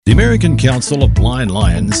The American Council of Blind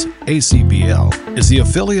Lions, ACBL, is the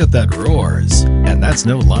affiliate that roars, and that's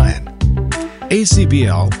no lion.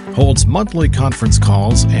 ACBL holds monthly conference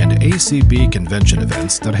calls and ACB convention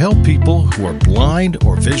events that help people who are blind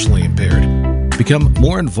or visually impaired become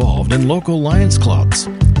more involved in local Lions clubs.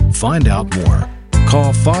 Find out more.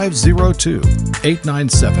 Call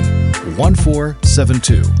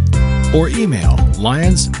 502-897-1472 or email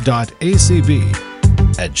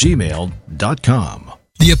lions.acb@gmail.com.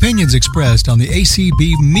 The opinions expressed on the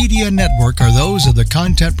ACB Media Network are those of the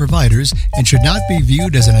content providers and should not be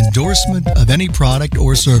viewed as an endorsement of any product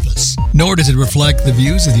or service. Nor does it reflect the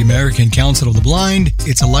views of the American Council of the Blind,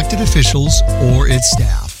 its elected officials, or its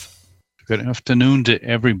staff. Good afternoon to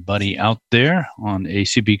everybody out there on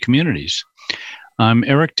ACB Communities. I'm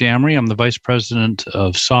Eric Damry. I'm the Vice President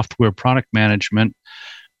of Software Product Management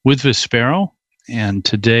with Vispero. And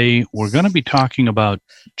today we're going to be talking about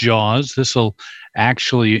JAWS. This will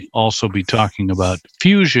actually also be talking about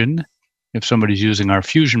Fusion, if somebody's using our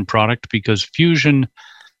Fusion product, because Fusion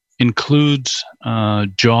includes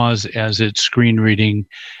JAWS as its screen reading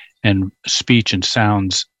and speech and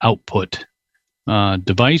sounds output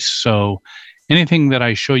device. So anything that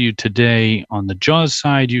I show you today on the JAWS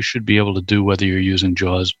side, you should be able to do whether you're using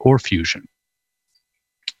JAWS or Fusion.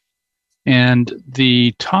 And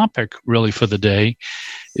the topic really for the day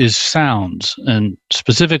is sounds, and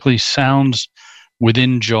specifically sounds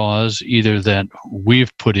within JAWS, either that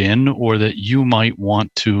we've put in or that you might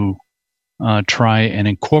want to try and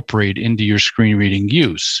incorporate into your screen reading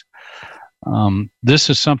use.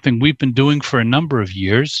 This is something we've been doing for a number of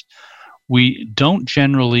years. We don't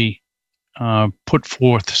generally put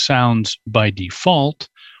forth sounds by default,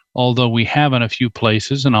 although we have in a few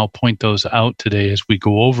places, and I'll point those out today as we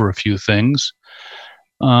go over a few things.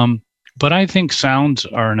 But I think sounds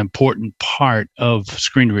are an important part of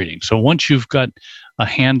screen reading. So once you've got a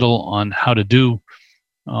handle on how to do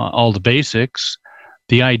all the basics,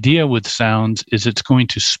 the idea with sounds is it's going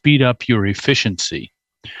to speed up your efficiency.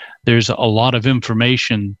 There's a lot of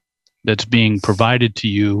information that's being provided to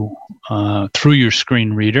you through your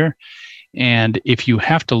screen reader, and if you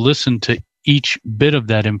have to listen to each bit of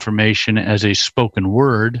that information as a spoken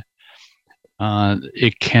word,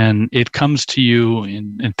 it comes to you,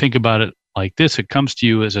 and think about it like this, it comes to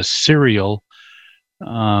you as a serial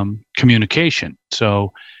communication.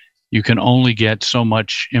 So you can only get so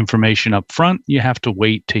much information up front. You have to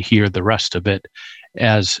wait to hear the rest of it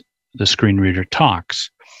as the screen reader talks.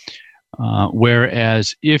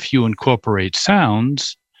 Whereas if you incorporate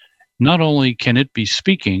sounds, not only can it be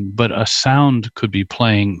speaking, but a sound could be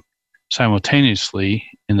playing simultaneously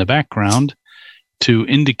in the background to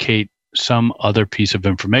indicate some other piece of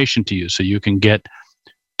information to you. So you can get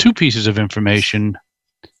two pieces of information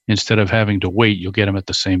instead of having to wait. You'll get them at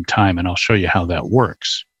the same time, and I'll show you how that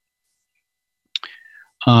works.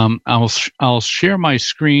 I'll share my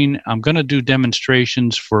screen. I'm going to do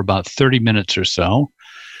demonstrations for about 30 minutes or so.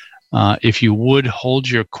 If you would hold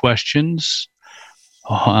your questions,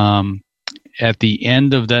 at the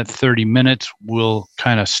end of that 30 minutes, we'll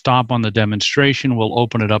kind of stop on the demonstration. We'll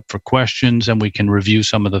open it up for questions, and we can review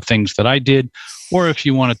some of the things that I did. Or if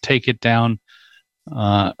you want to take it down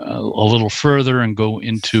a little further and go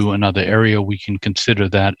into another area, we can consider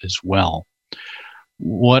that as well.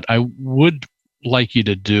 What I would like you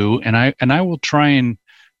to do, and I will try and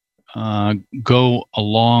go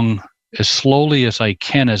along as slowly as I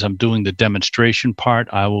can as I'm doing the demonstration part.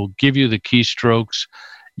 I will give you the keystrokes.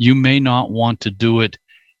 You may not want to do it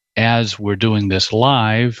as we're doing this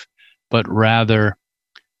live, but rather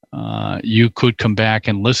you could come back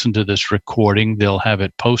and listen to this recording. They'll have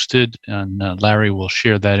it posted, and Larry will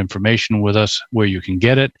share that information with us where you can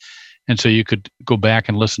get it. And so you could go back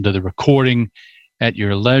and listen to the recording at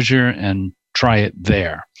your leisure and try it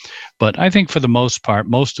there. But I think for the most part,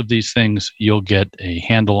 most of these things you'll get a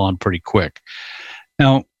handle on pretty quick.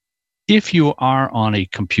 Now, if you are on a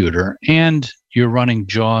computer and you're running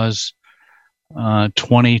JAWS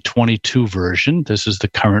 2022 version, this is the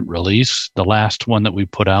current release. The last one that we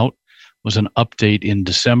put out was an update in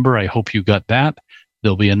December. I hope you got that.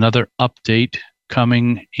 There'll be another update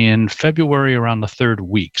coming in February around the third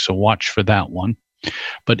week, so watch for that one.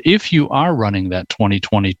 But if you are running that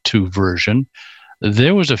 2022 version,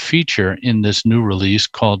 there was a feature in this new release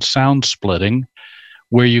called sound splitting,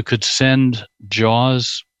 where you could send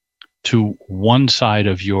JAWS to one side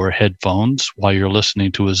of your headphones while you're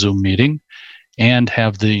listening to a Zoom meeting and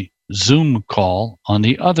have the Zoom call on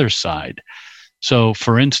the other side. So,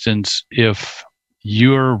 for instance, if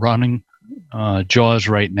you're running JAWS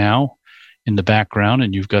right now in the background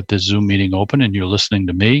and you've got this Zoom meeting open and you're listening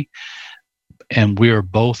to me, and we're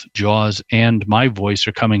both JAWS and my voice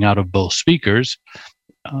are coming out of both speakers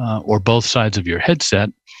or both sides of your headset,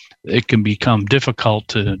 it can become difficult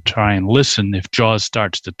to try and listen. If JAWS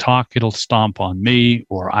starts to talk, it'll stomp on me,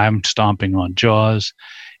 or I'm stomping on JAWS,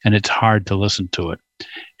 and it's hard to listen to it.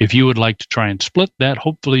 If you would like to try and split that,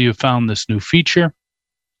 hopefully you found this new feature.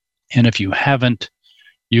 And if you haven't,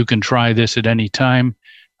 you can try this at any time.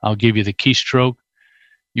 I'll give you the keystroke.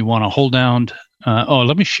 You want to hold down.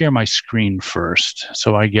 Let me share my screen first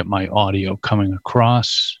so I get my audio coming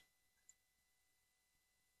across.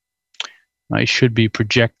 I should be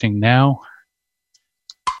projecting now.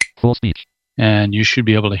 Full speech. And you should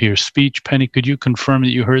be able to hear speech. Penny, could you confirm that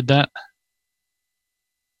you heard that?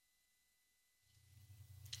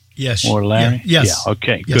 Yes. Or Larry? Yeah, yes. Yeah,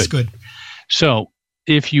 okay, yes, good. So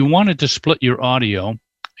if you wanted to split your audio,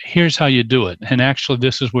 here's how you do it. And actually,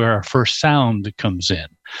 this is where our first sound comes in.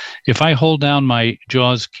 If I hold down my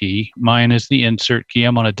JAWS key, mine is the insert key.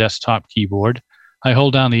 I'm on a desktop keyboard. I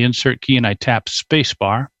hold down the insert key and I tap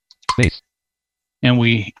spacebar. Space. And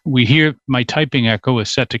we hear my typing echo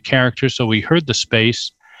is set to character, so we heard the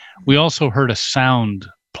space. We also heard a sound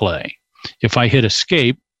play. If I hit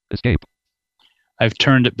escape, I've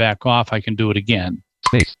turned it back off. I can do it again.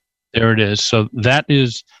 Space. There it is. So that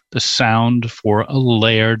is the sound for a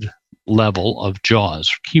layered level of JAWS,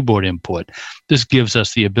 keyboard input. This gives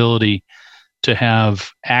us the ability to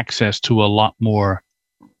have access to a lot more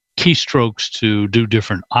keystrokes to do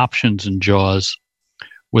different options in JAWS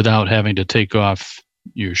without having to take off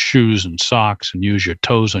your shoes and socks and use your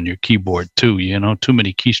toes on your keyboard too. You know, too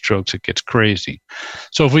many keystrokes, it gets crazy.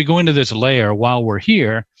 So if we go into this layer while we're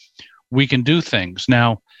here, we can do things.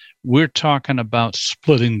 Now, we're talking about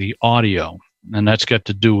splitting the audio, and that's got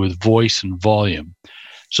to do with voice and volume.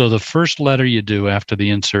 So the first letter you do after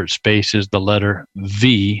the insert space is the letter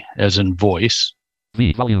V, as in voice.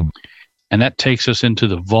 V, volume. And that takes us into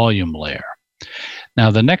the volume layer.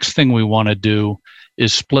 Now, the next thing we want to do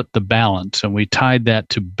is split the balance, and we tied that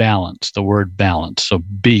to balance, the word balance. So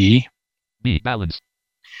B, balance.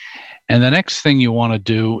 And the next thing you want to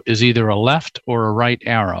do is either a left or a right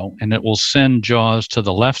arrow, and it will send JAWS to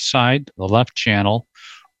the left side, the left channel,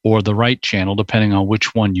 or the right channel, depending on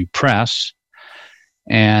which one you press.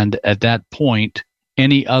 And at that point,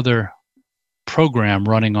 any other program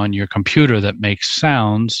running on your computer that makes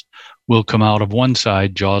sounds will come out of one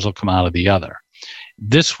side, JAWS will come out of the other.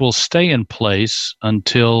 This will stay in place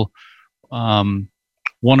until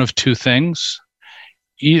one of two things,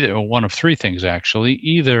 or one of three things actually.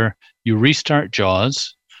 Either you restart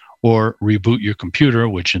JAWS or reboot your computer,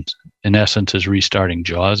 which in essence is restarting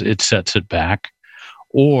JAWS. It sets it back.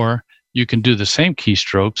 Or you can do the same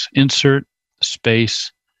keystrokes, insert,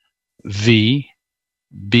 space, V,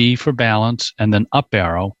 B for balance, and then up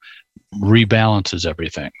arrow rebalances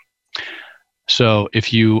everything. So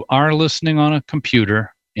if you are listening on a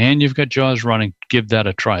computer and you've got JAWS running, give that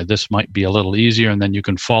a try. This might be a little easier, and then you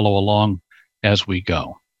can follow along as we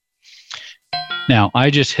go. Now, I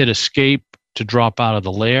just hit escape to drop out of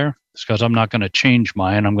the layer. It's because I'm not going to change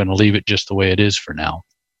mine. I'm going to leave it just the way it is for now.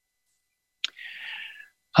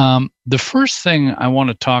 The first thing I want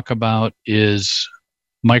to talk about is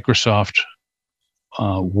Microsoft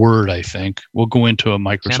Word, I think. We'll go into a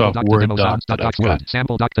Microsoft Word doc that I've got.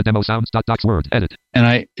 Sample doc to demo sounds docs Word edit.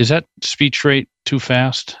 And is that speech rate too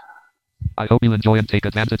fast? I hope you enjoy and take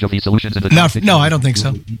advantage of these solutions in the No, I don't think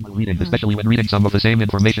so. Especially when reading some of the same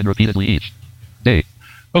information repeatedly each day.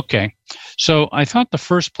 Okay. So I thought the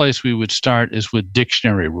first place we would start is with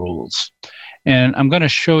dictionary rules. And I'm going to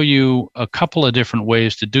show you a couple of different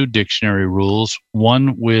ways to do dictionary rules.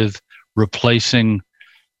 One with replacing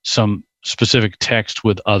some specific text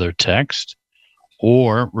with other text,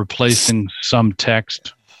 or replacing some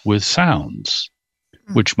text with sounds,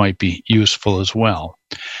 which might be useful as well.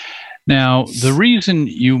 Now, the reason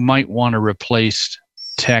you might want to replace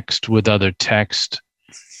text with other text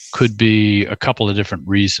could be a couple of different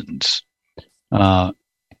reasons. Either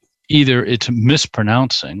it's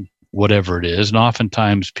mispronouncing whatever it is, and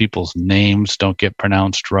oftentimes people's names don't get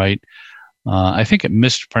pronounced right. I think it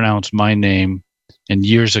mispronounced my name, and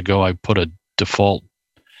years ago I put a default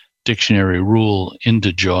dictionary rule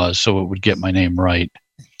into JAWS so it would get my name right.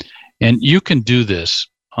 And you can do this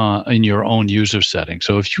in your own user settings.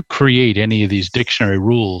 So if you create any of these dictionary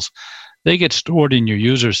rules, they get stored in your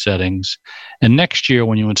user settings, and next year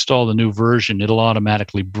when you install the new version, it'll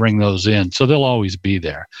automatically bring those in. So they'll always be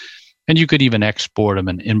there. And you could even export them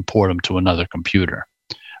and import them to another computer.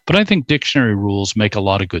 But I think dictionary rules make a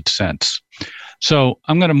lot of good sense. So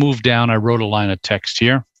I'm going to move down. I wrote a line of text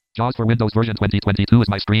here. JAWS for Windows version 2022 is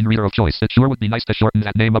my screen reader of choice. It sure would be nice to shorten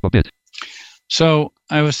that name up a bit. So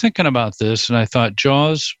I was thinking about this, and I thought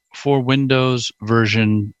JAWS for Windows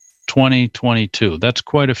version 2022. That's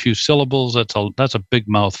quite a few syllables. That's a big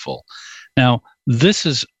mouthful. Now, this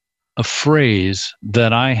is a phrase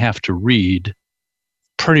that I have to read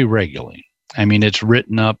pretty regularly. I mean, it's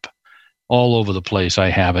written up all over the place. I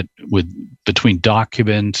have it between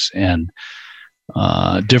documents and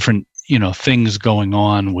different, things going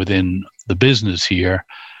on within the business here.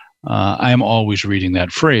 I am always reading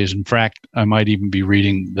that phrase. In fact, I might even be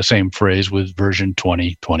reading the same phrase with version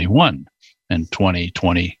 2021 and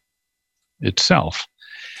 2020 itself.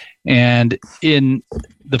 And in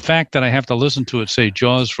the fact that I have to listen to it say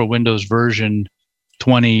JAWS for Windows version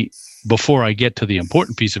 20 before I get to the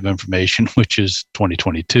important piece of information, which is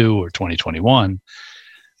 2022 or 2021,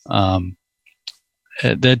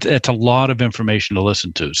 that's a lot of information to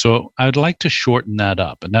listen to. So I'd like to shorten that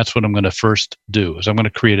up. And that's what I'm going to first do, is I'm going to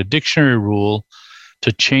create a dictionary rule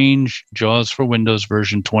to change JAWS for Windows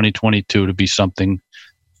version 2022 to be something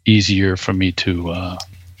easier for me to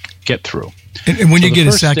get through. And when you get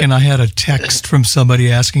a second, I had a text from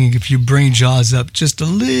somebody asking if you bring JAWS up just a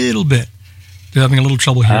little bit. They're having a little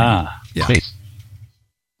trouble hearing. Yeah. Space.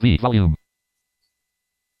 V volume.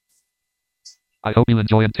 I hope you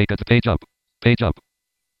enjoy and take it. Page up. Page up.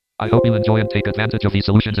 I hope you enjoy and take advantage of these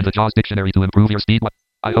solutions in the JAWS dictionary to improve your speed.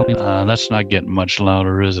 I hope you... that's not getting much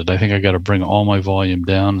louder, is it? I think I got to bring all my volume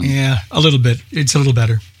down. Yeah, a little bit. It's a little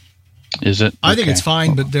better. Is it? I think it's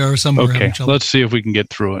fine, but there are some who are having trouble. Let's see if we can get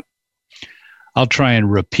through it. I'll try and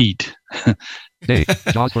repeat.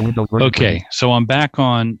 JAWS for Windows version 20. So I'm back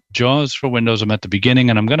on JAWS for Windows. I'm at the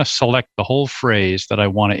beginning, and I'm going to select the whole phrase that I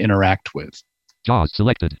want to interact with. JAWS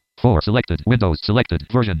selected. 4 selected. Windows selected.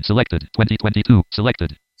 Version selected. 2022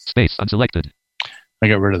 selected. Space unselected. I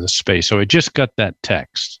got rid of the space. So I just got that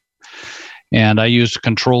text. And I used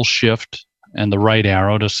Control-Shift and the right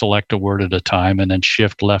arrow to select a word at a time, and then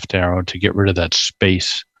Shift left arrow to get rid of that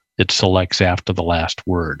space it selects after the last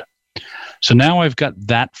word. So now I've got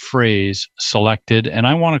that phrase selected, and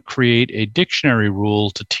I want to create a dictionary rule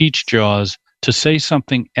to teach JAWS to say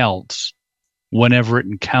something else whenever it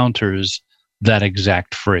encounters that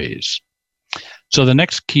exact phrase. So the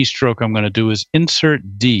next keystroke I'm going to do is insert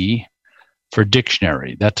D for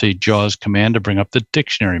dictionary. That's a JAWS command to bring up the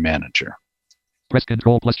dictionary manager. Press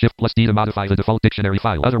Ctrl plus Shift plus D to modify the default dictionary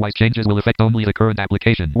file. Otherwise, changes will affect only the current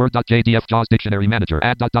application. Word.jdf JAWS dictionary manager.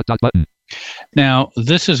 Add ... button. Now,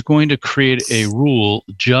 this is going to create a rule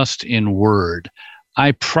just in Word.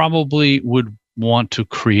 I probably would want to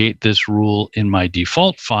create this rule in my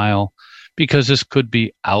default file because this could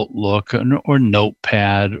be Outlook or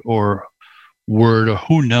Notepad or Word or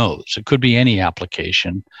who knows. It could be any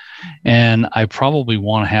application. And I probably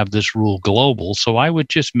want to have this rule global, so I would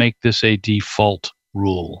just make this a default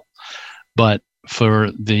rule. But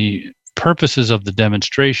for the purposes of the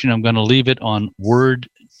demonstration, I'm going to leave it on Word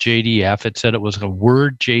JDF. It said it was a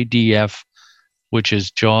Word JDF, which is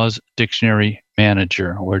JAWS Dictionary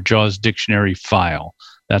Manager or JAWS Dictionary File.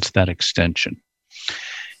 That's that extension.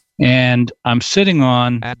 And I'm sitting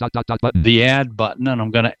on the Add button, and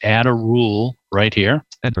I'm going to add a rule right here.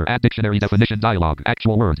 Enter. Add dictionary definition dialog.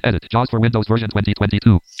 Actual word. Edit. JAWS for Windows version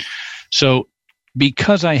 2022. So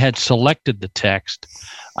because I had selected the text,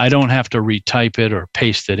 I don't have to retype it or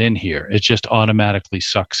paste it in here. It just automatically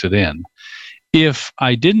sucks it in. If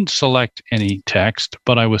I didn't select any text,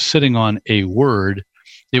 but I was sitting on a word,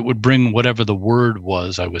 it would bring whatever the word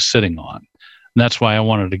was I was sitting on. And that's why I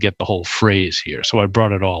wanted to get the whole phrase here. So I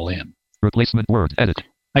brought it all in. Replacement word. Edit.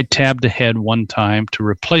 I tabbed ahead one time to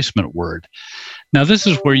replacement word. Now, this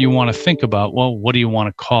is where you want to think about, well, what do you want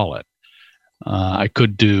to call it? I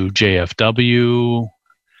could do JFW.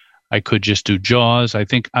 I could just do JAWS. I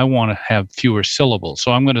think I want to have fewer syllables.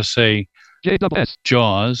 So I'm going to say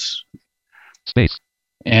JAWS. Space.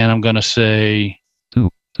 And I'm going to say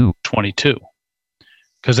 22.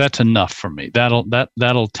 Because that's enough for me.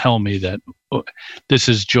 That'll tell me that this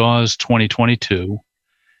is JAWS 2022.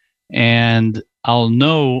 And I'll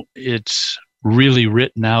know it's really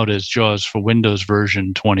written out as JAWS for Windows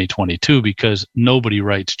version 2022 because nobody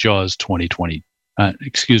writes JAWS 2020.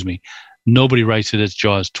 Nobody writes it as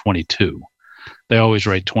JAWS 22. They always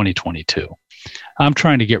write 2022. I'm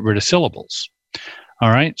trying to get rid of syllables. All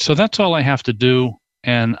right, so that's all I have to do,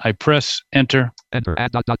 and I press Enter. Enter.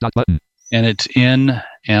 Add ... button. And it's in,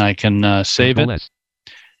 and I can save it.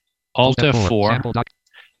 Alt F4.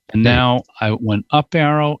 And now I went up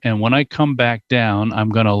arrow, and when I come back down, I'm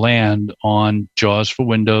going to land on JAWS for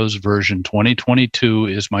Windows version 2022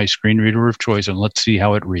 is my screen reader of choice, and let's see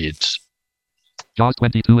how it reads. JAWS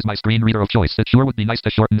 22 is my screen reader of choice. It sure would be nice to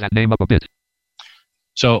shorten that name up a bit.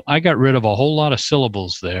 So I got rid of a whole lot of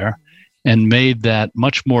syllables there, and made that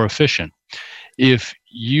much more efficient. If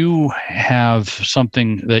you have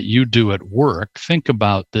something that you do at work, think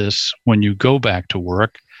about this when you go back to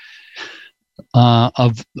work,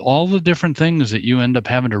 of all the different things that you end up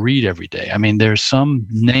having to read every day. I mean, there's some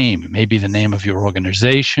name, maybe the name of your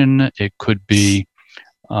organization. It could be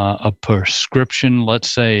a prescription. Let's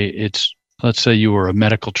say you were a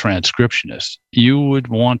medical transcriptionist. You would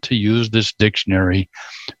want to use this dictionary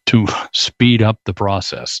to speed up the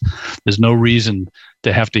process. There's no reason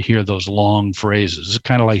to have to hear those long phrases. It's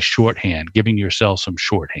kind of like shorthand, giving yourself some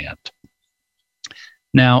shorthand.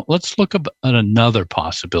 Now, let's look at another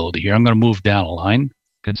possibility here. I'm going to move down a line.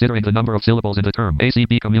 Considering the number of syllables in the term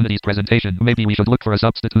ACB Communities presentation, maybe we should look for a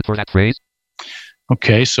substitute for that phrase.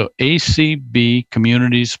 Okay, so ACB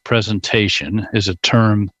Communities presentation is a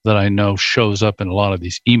term that I know shows up in a lot of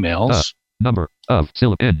these emails. Number of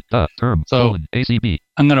syllable in the term, so ACB.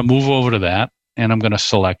 I'm going to move over to that, and I'm going to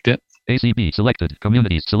select it. ACB selected,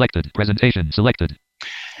 communities selected, presentation selected.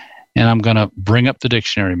 And I'm going to bring up the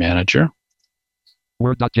dictionary manager.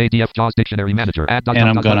 Word.jdf JAWS Dictionary Manager. Add. And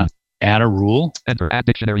I'm going to add a rule. Enter. Add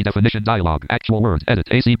dictionary definition dialog. Actual word. Edit.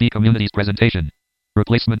 ACB Communities presentation.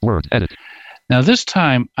 Replacement word. Edit. Now this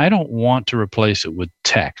time, I don't want to replace it with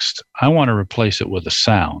text. I want to replace it with a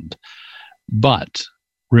sound. But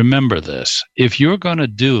remember this. If you're going to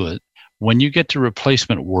do it, when you get to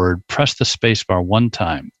replacement word, press the space bar one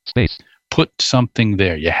time. Space. Put something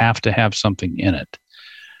there. You have to have something in it.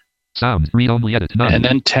 Sound. Read only. Edit. None. And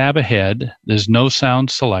then tab ahead. There's no sound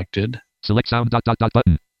selected. Select sound.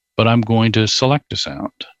 Button. But I'm going to select a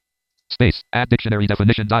sound. Space. Add dictionary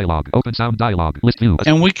definition dialog. Open sound dialog. List view.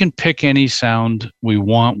 And we can pick any sound we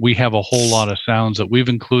want. We have a whole lot of sounds that we've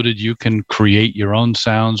included. You can create your own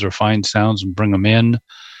sounds or find sounds and bring them in.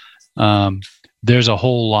 There's a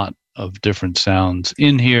whole lot of different sounds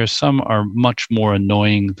in here. Some are much more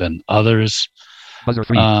annoying than others. Buzzer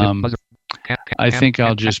free. Buzzer. I think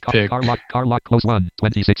I'll just pick. Car lock close 1.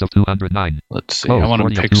 26 of 209. Let's see. Close, I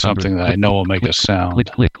want to pick something that I know will make a sound.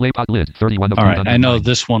 Click Claypot lid. 31 of 209. All right. I know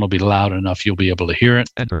this one will be loud enough. You'll be able to hear it.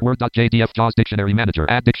 Enter. Word.jdf JAWS Dictionary Manager.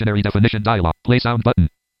 Add dictionary definition dialog. Play sound button.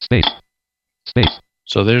 Space. Space.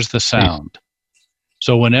 So there's the sound.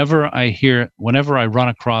 So whenever I run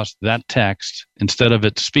across that text, instead of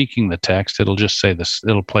it speaking the text, it'll just say this.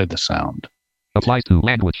 It'll play the sound. Applies to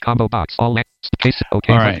language combo box. All case.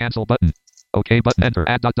 Okay. All right. Cancel button. Okay button. Enter.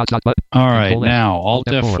 Add dot button. All right. Control Now F. Alt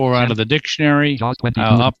F4 out of the dictionary. JAWS 22.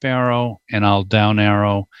 I'll up arrow and I'll down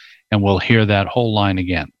arrow, and we'll hear that whole line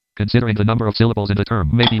again. Considering the number of syllables in the term,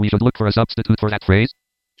 maybe we should look for a substitute for that phrase.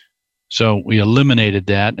 So we eliminated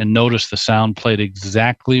that, and notice the sound played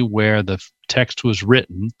exactly where the text was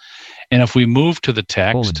written. And if we move to the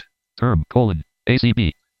text, term,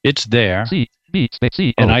 ACB, it's there, C, B, space,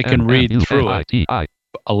 C, and O, I can N, read N, U, through N, it, I,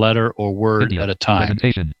 a letter or word India, at a time.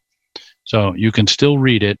 Presentation. So you can still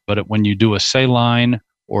read it, but when you do a say line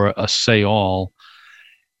or a say all,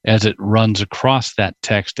 as it runs across that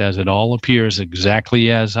text, as it all appears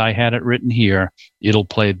exactly as I had it written here, it'll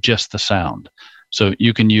play just the sound. So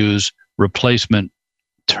you can use replacement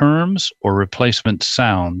terms or replacement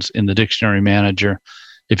sounds in the dictionary manager.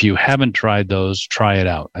 If you haven't tried those, try it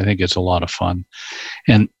out. I think it's a lot of fun.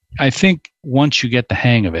 And I think once you get the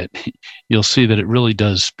hang of it, you'll see that it really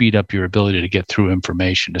does speed up your ability to get through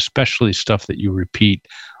information, especially stuff that you repeat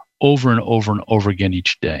over and over and over again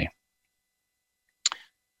each day.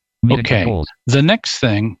 Okay, the next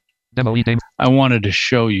thing I wanted to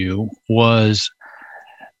show you was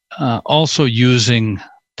also using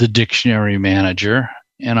the dictionary manager,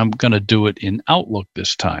 and I'm going to do it in Outlook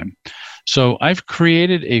this time. So I've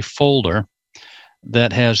created a folder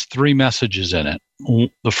that has 3 messages in it.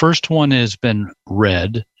 The first one has been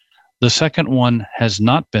read. The second one has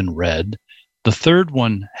not been read. The third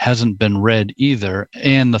one hasn't been read either.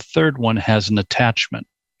 And the third one has an attachment.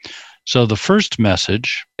 So the first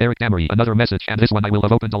message. Eric Damery, another message, and this one I will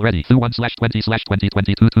have opened already.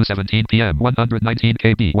 1/20/2022 2:17 p.m. 119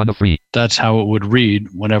 KB 1 of 3. That's how it would read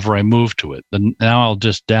whenever I move to it. Now I'll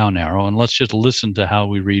just down arrow, and let's just listen to how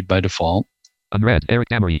we read by default. Unread. Eric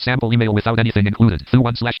Damery, sample email without anything included.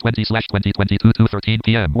 1/20/2022 2:13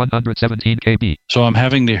 p.m. 117 KB. So I'm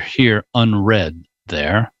having to hear unread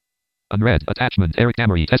there. Unread. Attachment. Eric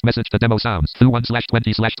Damery. Test message to demo sounds.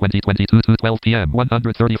 1/20/2022 2:12 p.m.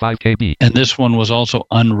 135 KB. And this one was also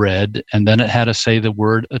unread, and then it had to say the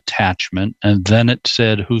word attachment, and then it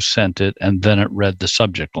said who sent it, and then it read the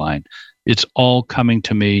subject line. It's all coming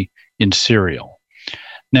to me in serial.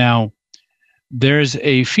 Now, there's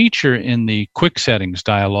a feature in the quick settings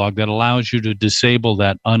dialog that allows you to disable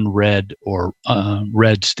that unread or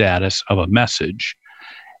read status of a message.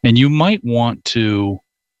 And you might want to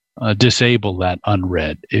disable that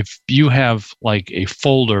unread. If you have like a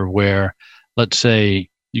folder where, let's say,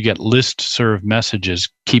 you get listserv messages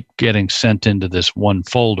keep getting sent into this one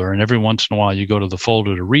folder, and every once in a while you go to the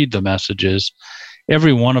folder to read the messages,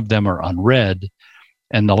 every one of them are unread,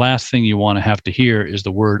 and the last thing you want to have to hear is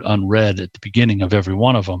the word unread at the beginning of every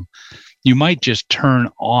one of them. You might just turn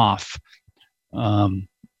off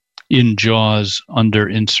in JAWS under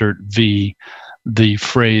Insert V the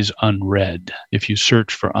phrase unread. If you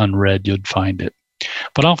search for unread, you'd find it.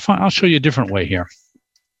 But I'll show you a different way here.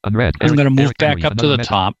 Unread. I'm going to move back up to the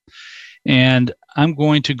top, and I'm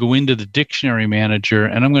going to go into the Dictionary Manager,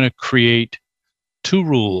 and I'm going to create two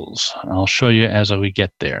rules. I'll show you as we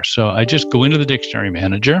get there. So I just go into the Dictionary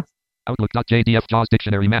Manager. Outlook.jdf JAWS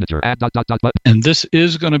Dictionary Manager. Add ... button. And this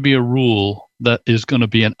is going to be a rule that is going to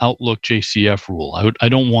be an Outlook JCF rule. I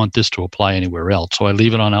don't want this to apply anywhere else, so I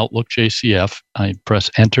leave it on Outlook JCF. I press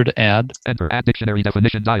Enter to add. Enter. Add dictionary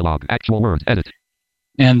definition dialog. Actual word. Edit.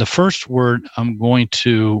 And the first word I'm going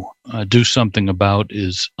to do something about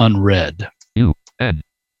is unread. UNREAD.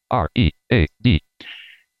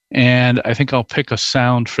 And I think I'll pick a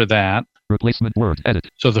sound for that. Replacement word. Edit.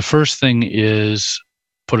 So the first thing is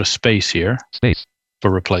put a space here. Space. For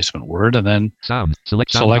replacement word, and then sound.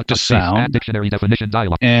 Select a sound. Add dictionary definition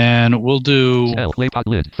dialog. And we'll do playpod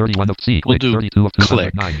lid 31 of C. We'll Click, do 32 of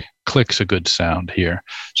click. 209. Click's a good sound here.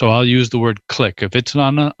 So I'll use the word click. If it's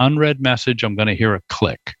on an unread message, I'm going to hear a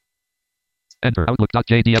click. Enter.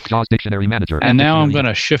 Outlook.jdf JAWS Dictionary Manager. And now I'm going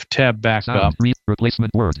to Shift Tab back sound. up.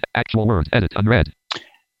 Replacement word. Actual word. Edit. Unread.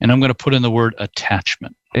 And I'm going to put in the word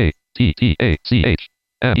attachment. ATTACHMENT.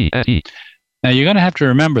 Now, you're going to have to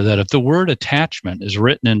remember that if the word attachment is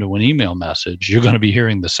written into an email message, you're going to be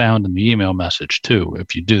hearing the sound in the email message too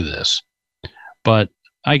if you do this. But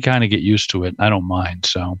I kind of get used to it. I don't mind.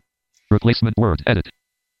 So, replacement word. Edit.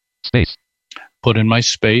 Space. Put in my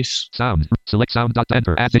space. Sound. Select sound.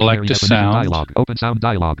 Enter. Add Select a sound. Dialog. Open sound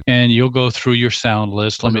dialog. And you'll go through your sound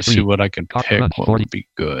list. Let me see what I can pick. Front, what 40. would be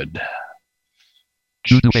good?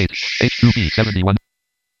 H2H. H2B 71.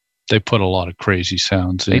 They put a lot of crazy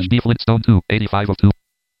sounds in. HD Flintstone 2, 85 of 2.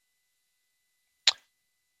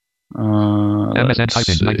 MSN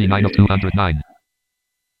typing 99 of 209.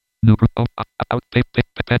 New out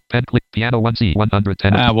pen click piano 1C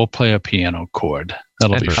 110. We'll play a piano chord.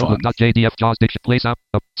 That'll be fun. JDF JAWS Diction place out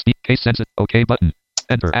speak case sensitive OK button.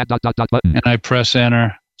 Enter add ... button. And I press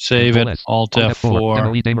enter, save it, Alt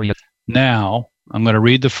F4. Now I'm going to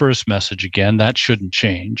read the first message again. That shouldn't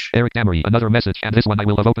change. Eric Damery, another message, and this one I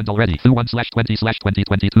will have opened already.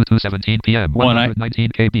 1/20/2022 2:17 p.m. 119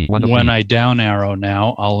 KB. When I down arrow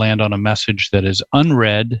now, I'll land on a message that is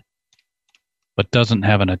unread, but doesn't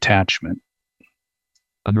have an attachment.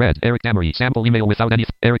 Unread. Eric Damery, sample email without any.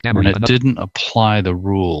 Eric Damery. And it didn't apply the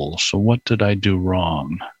rule. So what did I do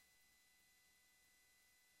wrong?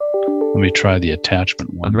 Let me try the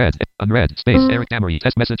attachment one. Unread. Space. Eric Damery.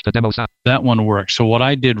 Test message to demo sound. That one worked. So what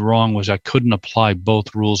I did wrong was I couldn't apply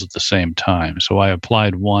both rules at the same time. So I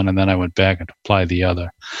applied one and then I went back and applied the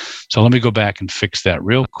other. So let me go back and fix that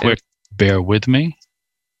real quick. Bear with me.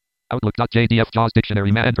 Outlook.jdf JAWS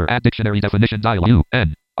Dictionary Manager. Add dictionary definition dialog.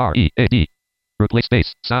 UNREAD. Replace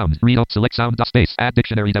space. Sound. Read out. Select sound. Space. Add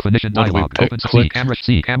dictionary definition dialog. Open C.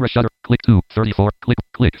 Camera shutter. Click 2. 34.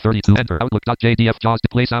 Click 32. Enter. Outlook.jdf JAWS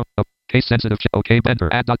display sound. Case sensitive. OK.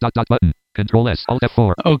 Enter. Add ... button. Control S. Alt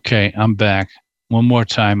F4. Okay. I'm back. One more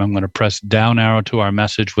time. I'm going to press down arrow to our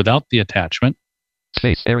message without the attachment.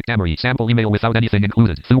 Space. Eric Damery. Sample email without anything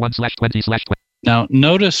included. 1/20/20. Now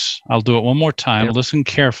notice. I'll do it one more time. Listen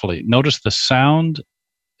carefully. Notice the sound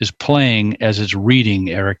is playing as it's reading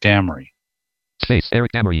Eric Damery. Space.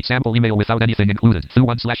 Eric Damery. Sample email without anything included.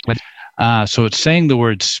 1/20. So it's saying the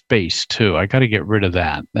word space too. I got to get rid of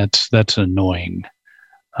that. That's annoying.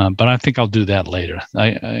 But I think I'll do that later.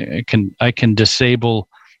 I can disable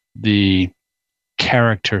the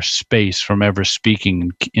character space from ever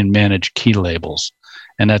speaking in manage key labels,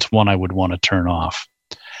 and that's one I would want to turn off.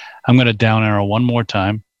 I'm going to down arrow one more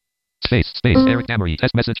time. Space. Eric Damery.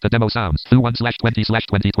 Test message to demo sounds.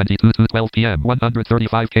 1/20/2022 2:12 p.m.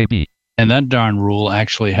 135 KB. And that darn rule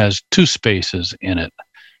actually has two spaces in it.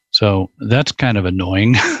 So that's kind of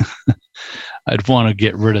annoying. I'd want to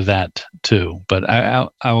get rid of that too. But I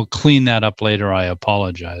will clean that up later. I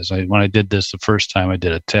apologize. When I did this the first time, I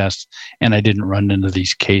did a test, and I didn't run into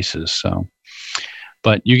these cases. So,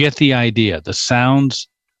 but you get the idea. The sounds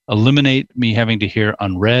eliminate me having to hear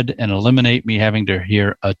unread and eliminate me having to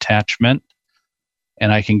hear attachment,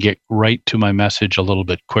 and I can get right to my message a little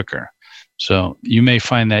bit quicker. So you may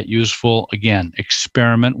find that useful. Again,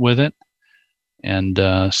 experiment with it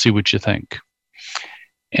and see what you think.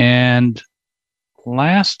 And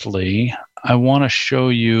lastly, I want to show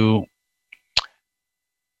you.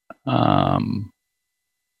 I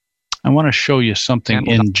want to show you something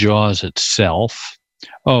in JAWS itself.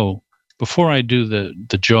 Oh, before I do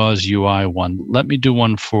the JAWS UI one, let me do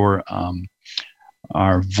one for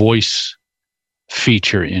our voice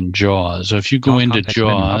feature in JAWS. So if you go into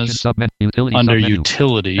JAWS, under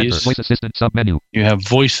Utilities, Voice Assistant submenu. You have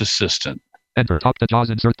Voice Assistant. Enter. Talk to JAWS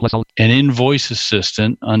insert plus alt. And in Voice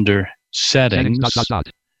Assistant, under Settings,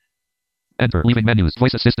 Enter. Leaving menus.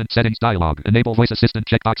 Voice Assistant settings dialog. Enable Voice Assistant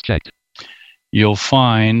checkbox checked. You'll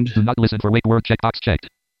find Do not listen for wake word checkbox checked.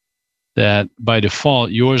 That by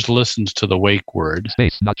default, yours listens to the wake word.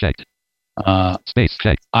 Space not checked. Space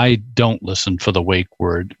checked. I don't listen for the wake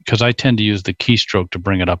word because I tend to use the keystroke to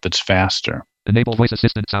bring it up. It's faster. Enable Voice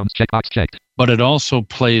Assistant sounds checkbox checked. But it also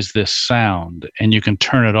plays this sound, and you can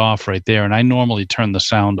turn it off right there. And I normally turn the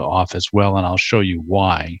sound off as well, and I'll show you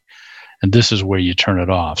why. And this is where you turn it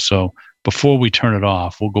off. So before we turn it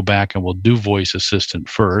off, we'll go back and we'll do Voice Assistant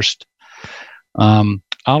first.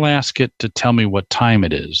 I'll ask it to tell me what time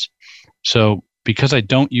it is. So because I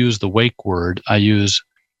don't use the wake word, I use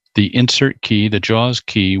the insert key, the JAWS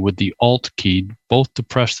key, with the alt key, both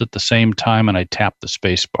depressed at the same time, and I tap the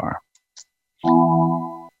space bar.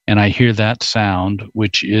 And I hear that sound,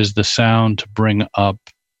 which is the sound to bring up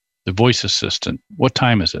the Voice Assistant. What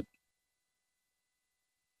time is it?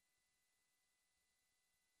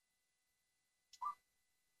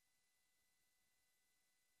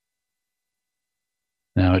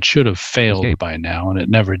 Now, it should have failed by now, and it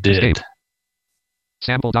never did.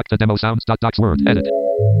 Sample doc to demo sounds docs word edit.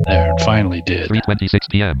 There, it finally did. 3:26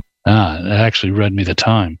 p.m. It actually read me the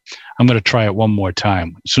time. I'm going to try it one more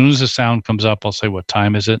time. As soon as the sound comes up, I'll say, what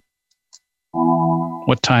time is it?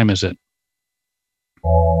 What time is it?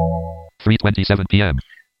 3:27 p.m.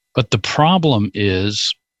 But the problem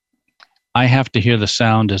is I have to hear the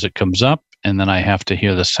sound as it comes up, and then I have to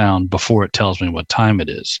hear the sound before it tells me what time it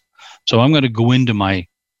is. So I'm going to go into my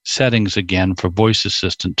settings again for Voice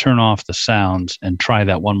Assistant, turn off the sounds, and try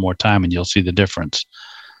that one more time, and you'll see the difference.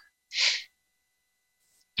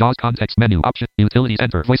 JAWS context menu option. Utilities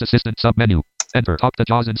enter. Voice Assistant submenu. Enter. Talk to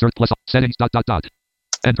JAWS insert plus settings ...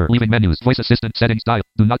 Enter. Leaving menus. Voice Assistant settings dial.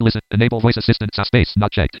 Do not listen. Enable Voice Assistant space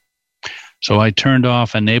not checked. So I turned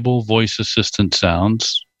off Enable Voice Assistant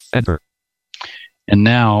sounds. Enter. And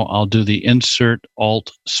now I'll do the insert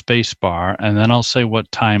alt space bar, and then I'll say what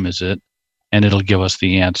time is it, and it'll give us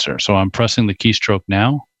the answer. So I'm pressing the keystroke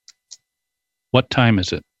now. What time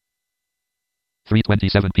is it?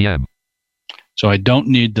 3:27 p.m. So I don't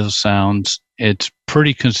need those sounds. It's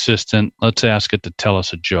pretty consistent. Let's ask it to tell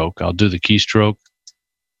us a joke. I'll do the keystroke.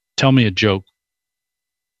 Tell me a joke.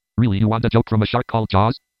 Really, you want a joke from a shark called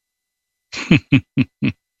Jaws?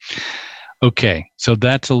 Okay, so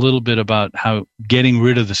that's a little bit about how getting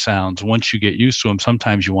rid of the sounds. Once you get used to them,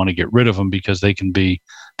 sometimes you want to get rid of them because they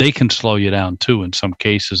can slow you down too in some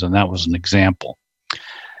cases, and that was an example.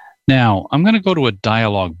 Now, I'm going to go to a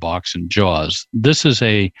dialog box in JAWS. This is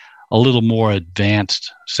a little more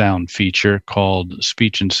advanced sound feature called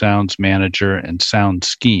Speech and Sounds Manager and Sound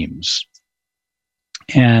Schemes.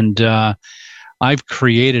 And I've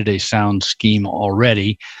created a sound scheme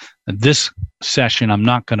already. This session, I'm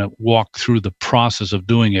not going to walk through the process of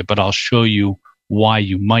doing it, but I'll show you why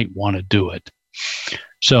you might want to do it.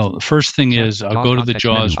 So the first thing is I'll go to the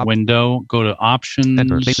JAWS window, go to Options,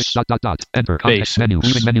 Enter Basics ... Enter Context menu,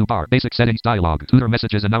 leaving menu bar, Basic Settings dialog, Tutor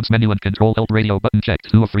Messages Announce menu and Control Alt Radio button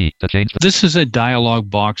checked, 2 of 3 to change. This is a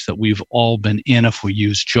dialog box that we've all been in if we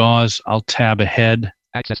use JAWS. I'll tab ahead.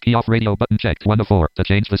 Access key off radio button checked, 1 of 4 to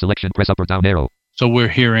change the selection, press up or down arrow. So we're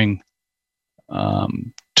hearing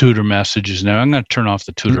tutor messages now. I'm going to turn off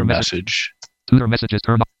the tutor message. Tutor messages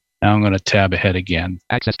turn off. Now I'm going to tab ahead again.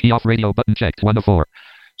 Access key off radio button checked, 1 of 4.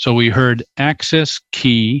 So we heard access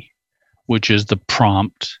key, which is the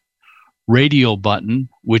prompt, radio button,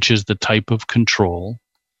 which is the type of control,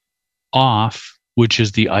 off, which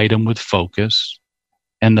is the item with focus,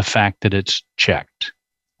 and the fact that it's checked.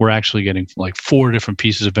 We're actually getting like 4 different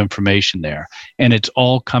pieces of information there, and it's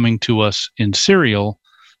all coming to us in serial.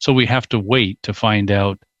 So we have to wait to find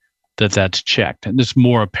out that that's checked. And it's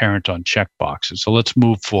more apparent on checkboxes. So let's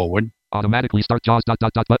move forward. Automatically start JAWS ...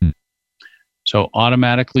 button. So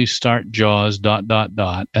automatically start JAWS ...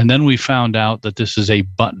 And then we found out that this is a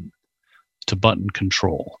button. It's a button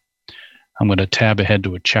control. I'm going to tab ahead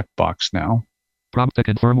to a checkbox now. Prompt to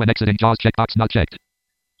confirm when exiting JAWS checkbox not checked.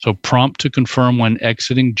 So prompt to confirm when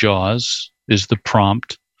exiting JAWS is the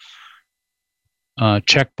prompt.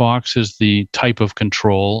 checkbox is the type of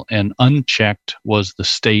control, and unchecked was the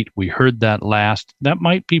state. We heard that last. That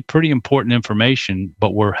might be pretty important information,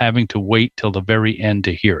 but we're having to wait till the very end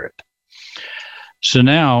to hear it. So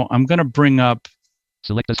now I'm going to bring up...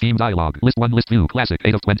 Select a scheme dialog. List 1, list view, classic,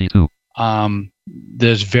 8 of 22.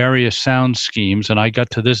 There's various sound schemes, and I got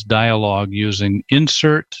to this dialog using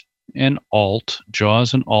Insert and Alt,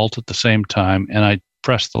 JAWS and Alt at the same time, and I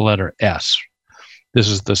pressed the letter S. This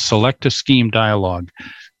is the Select a Scheme dialog.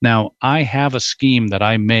 Now, I have a scheme that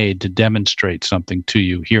I made to demonstrate something to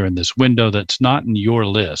you here in this window that's not in your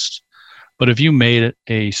list. But if you made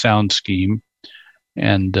a sound scheme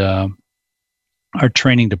and our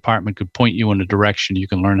training department could point you in a direction, you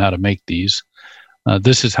can learn how to make these.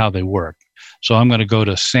 This is how they work. So I'm going to go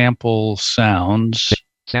to Sample Sounds.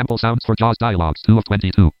 Sample Sounds for JAWS dialogs, 2 of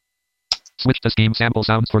 22. Switch to Scheme Sample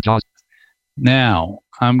Sounds for JAWS. Now,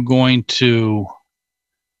 I'm going to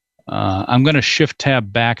Shift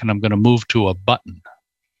Tab back, and I'm going to move to a button.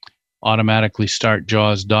 Automatically start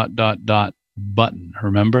JAWS ... button.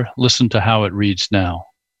 Remember? Listen to how it reads now.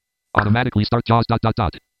 Automatically start JAWS ...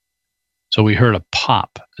 So we heard a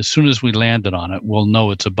pop. As soon as we landed on it, we'll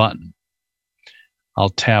know it's a button. I'll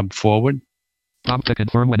tab forward. Prompt to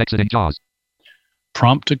confirm when exiting JAWS.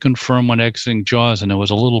 Prompt to confirm when exiting JAWS, and there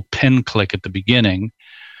was a little pen click at the beginning,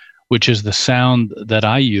 which is the sound that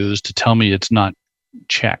I use to tell me it's not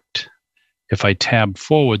checked. If I tab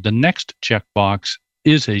forward, the next checkbox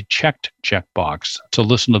is a checked checkbox. So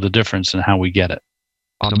listen to the difference in how we get it.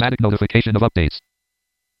 Automatic notification of updates.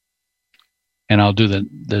 And I'll do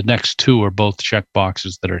the next two are both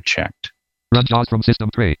checkboxes that are checked. Run JAWS from system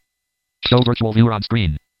tray. Show virtual viewer on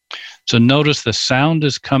screen. So notice the sound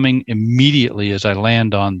is coming immediately as I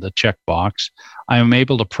land on the checkbox. I am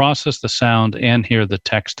able to process the sound and hear the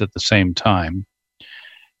text at the same time.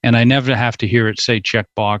 And I never have to hear it say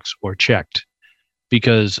checkbox or checked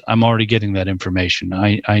because I'm already getting that information.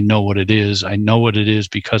 I know what it is. I know what it is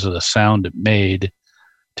because of the sound it made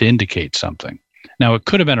to indicate something. Now, it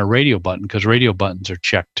could have been a radio button because radio buttons are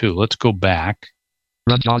checked too. Let's go back.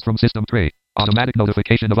 Run JAWS from system tray. Automatic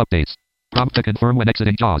notification of updates. Prompt to confirm when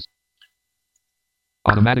exiting JAWS.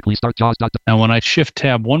 Automatically start JAWS. Now, when I Shift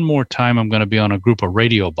Tab one more time, I'm going to be on a group of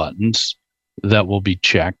radio buttons that will be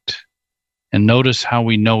checked. And notice how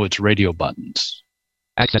we know it's radio buttons.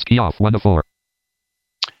 Access key off, 1 of 4.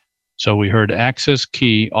 So we heard access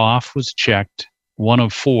key off was checked. 1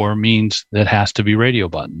 of 4 means that has to be radio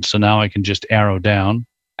buttons. So now I can just arrow down.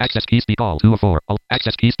 Access key speak all, 2 of 4.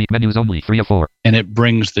 Access key speak menus only, 3 of 4. And it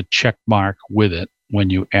brings the check mark with it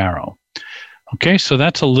when you arrow. Okay, so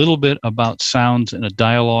that's a little bit about sounds in a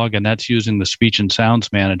dialogue, and that's using the Speech and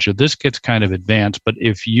Sounds Manager. This gets kind of advanced, but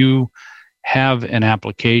if you have an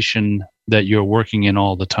application that you're working in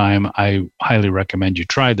all the time, I highly recommend you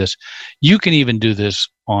try this. You can even do this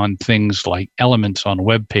on things like elements on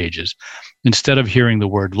web pages. Instead of hearing the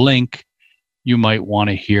word link, you might want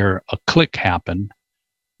to hear a click happen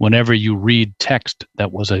whenever you read text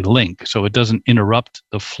that was a link. So it doesn't interrupt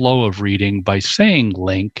the flow of reading by saying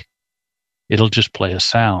link. It'll just play a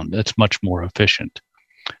sound. That's much more efficient.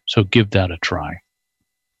 So give that a try.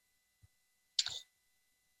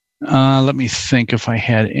 Let me think if I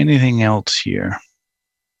had anything else here.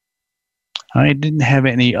 I didn't have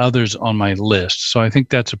any others on my list, so I think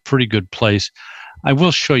that's a pretty good place. I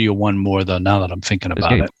will show you one more, though, now that I'm thinking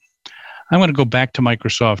about it. I'm going to go back to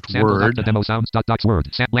Microsoft Word. Demo sounds,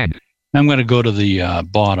 Word. I'm going to go to the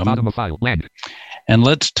bottom of file, land. And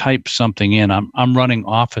let's type something in. I'm running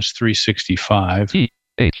Office 365.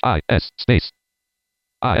 T-H-I-S space.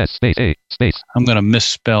 I-S space A space. I'm going to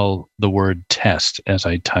misspell the word test as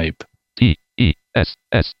I type. T-E-S-S-S-S-T.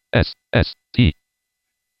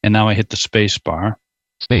 And now I hit the space bar.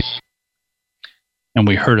 Space. And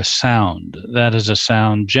we heard a sound. That is a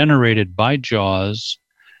sound generated by JAWS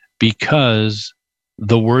because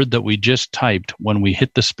the word that we just typed, when we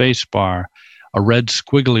hit the space bar, a red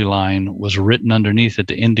squiggly line was written underneath it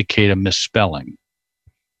to indicate a misspelling.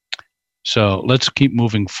 So let's keep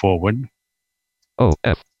moving forward.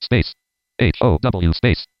 O-F space H-O-W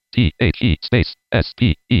space T-H-E space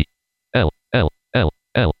S-P-E-L-L-L-L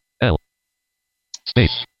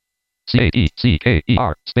space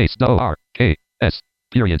C-A-E-C-K-E-R space O-R-K-S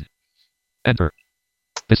period. Enter.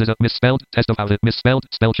 This is a misspelled test of how the misspelled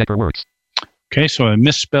spell checker works. Okay, so I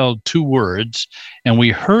misspelled 2 words, and we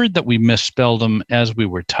heard that we misspelled them as we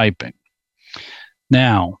were typing.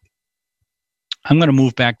 Now, I'm going to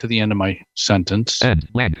move back to the end of my sentence. End.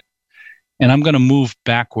 Land. And I'm going to move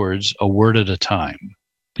backwards a word at a time.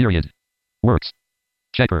 Period. Works.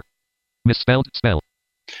 Checker. Misspelled spell.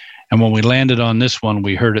 And when we landed on this one,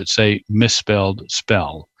 we heard it say misspelled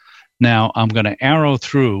spell. Now I'm going to arrow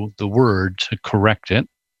through the word to correct it.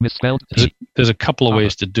 Misspelled. There's a couple of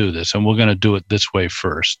ways to do this, and we're going to do it this way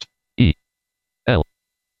first. E. L.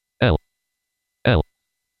 L. L.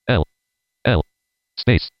 L. L.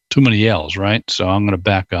 Space. Too many L's, right? So I'm going to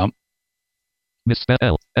back up. Misspell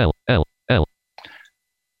L. L. L. L.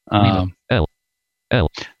 L.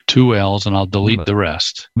 L. 2 L's, and I'll delete the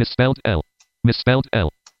rest. Misspelled L. Misspelled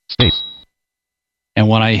L. Space. And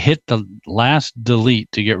when I hit the last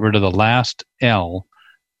delete to get rid of the last L,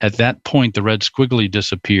 at that point, the red squiggly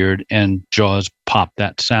disappeared and JAWS popped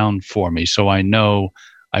that sound for me. So I know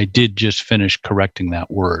I did just finish correcting that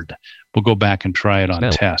word. We'll go back and try it on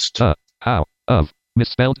test. How, of,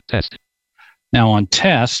 misspelled, test. Now on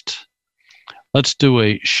test, let's do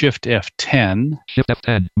a Shift F10. Shift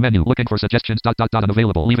F10, menu, looking for suggestions,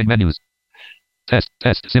 unavailable, leaving menus. Test,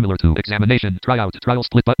 similar to examination, tryout, trial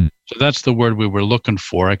split button. So that's the word we were looking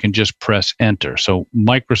for. I can just press enter. So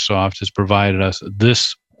Microsoft has provided us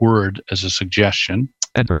this word as a suggestion.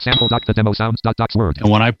 Enter, sample doc, the demo sounds, docs word. And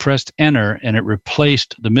when I pressed enter and it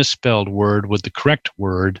replaced the misspelled word with the correct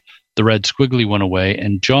word, the red squiggly went away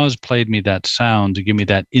and JAWS played me that sound to give me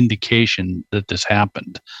that indication that this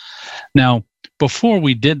happened. Now, before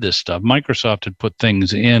we did this stuff, Microsoft had put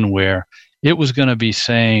things in where it was going to be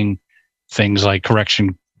saying things like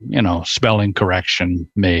correction, spelling correction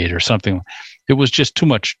made or something. It was just too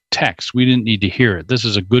much text. We didn't need to hear it. This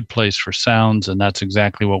is a good place for sounds, and that's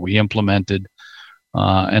exactly what we implemented,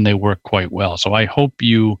 and they work quite well. So I hope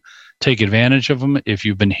you take advantage of them. If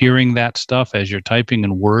you've been hearing that stuff as you're typing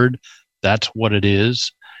in Word, that's what it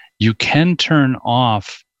is. You can turn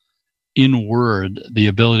off in Word the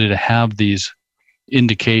ability to have these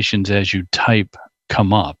indications as you type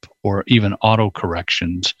come up, or even auto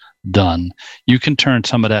corrections done. You can turn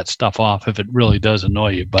some of that stuff off if it really does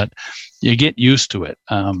annoy you, but you get used to it.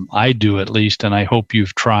 I do, at least, and I hope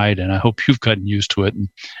you've tried, and I hope you've gotten used to it. And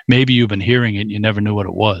maybe you've been hearing it and you never knew what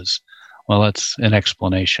it was. Well, that's an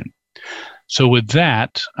explanation. So with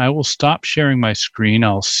that, I will stop sharing my screen.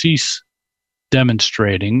 I'll cease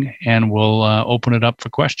demonstrating, and we'll open it up for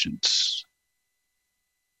questions.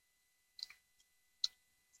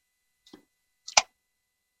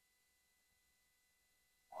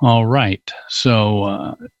 All right.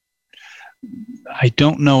 So I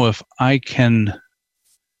don't know if I can.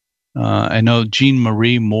 I know Jean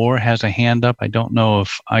Marie Moore has a hand up. I don't know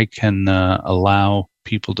if I can allow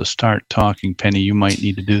people to start talking. Penny, you might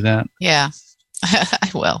need to do that. Yeah, I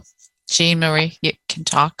will. Jean Marie, you can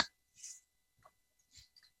talk.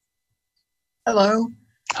 Hello.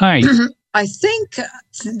 Hi. I think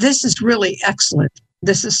this is really excellent.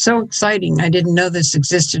 This is so exciting. I didn't know this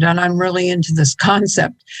existed, and I'm really into this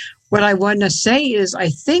concept. What I want to say is I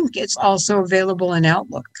think it's also available in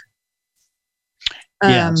Outlook.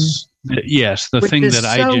 Yes, the thing that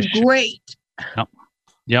I just... great.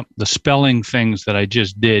 Yep, the spelling things that I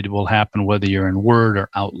just did will happen whether you're in Word or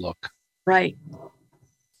Outlook. Right.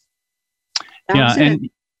 And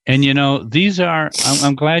these are...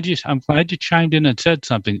 I'm glad you chimed in and said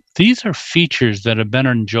something. These are features that have been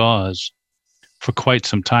in JAWS for quite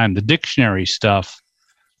some time. The dictionary stuff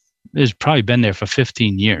has probably been there for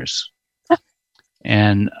 15 years.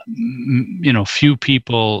 And, few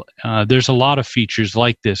people, there's a lot of features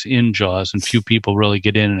like this in JAWS, and few people really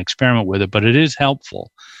get in and experiment with it, but it is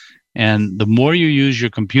helpful. And the more you use your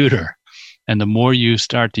computer and the more you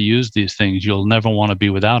start to use these things, you'll never want to be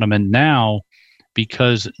without them. And now,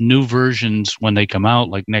 because new versions, when they come out,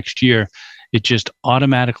 like next year, it just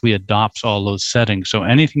automatically adopts all those settings. So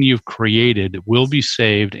anything you've created will be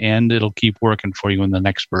saved, and it'll keep working for you in the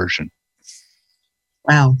next version.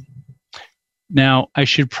 Wow. Now, I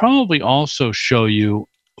should probably also show you,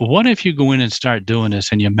 what if you go in and start doing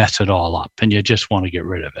this and you mess it all up and you just want to get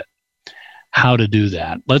rid of it? How to do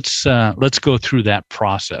that? Let's go through that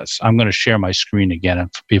process. I'm going to share my screen again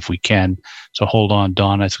if we can. So hold on.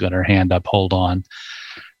 Donna's got her hand up. Hold on.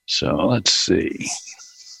 So let's see.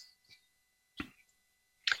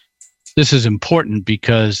 This is important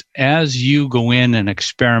because as you go in and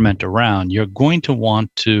experiment around, you're going to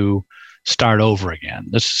want to start over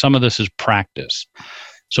again. Some of this is practice.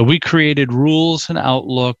 So we created rules in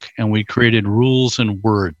Outlook, and we created rules in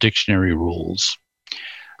Word, dictionary rules.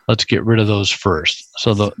 Let's get rid of those first.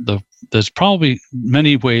 So there's probably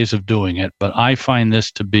many ways of doing it, but I find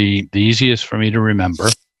this to be the easiest for me to remember.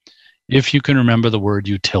 If you can remember the word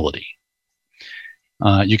utility,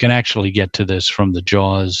 you can actually get to this from the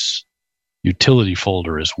JAWS utility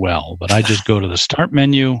folder as well. But I just go to the Start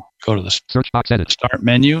menu, go to the search box, edit, Start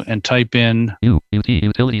menu, and type in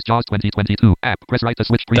Utilities JAWS 2022 app. Press right to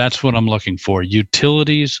switch. That's what I'm looking for.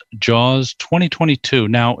 Utilities JAWS 2022.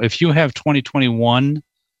 Now, if you have 2021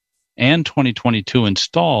 and 2022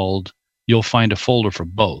 installed, you'll find a folder for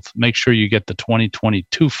both. Make sure you get the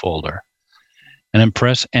 2022 folder. And then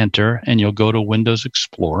press Enter, and you'll go to Windows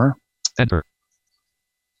Explorer. Enter.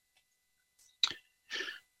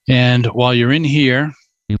 And while you're in here,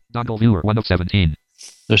 Dongle Viewer 1 of 17.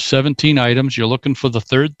 there's 17 items. You're looking for the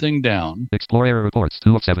third thing down. Explore Error Reports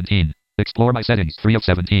 2 of 17. Explore My Settings 3 of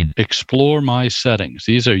 17. Explore My Settings.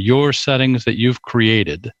 These are your settings that you've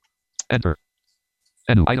created. Enter.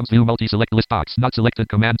 Menu Items View Multi-Select List Box. Not selected.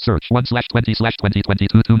 Command Search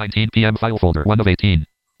 1/20/2022 2:19 p.m. File Folder 1 of 18.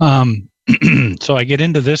 So I get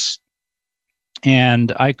into this,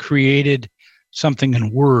 and I created something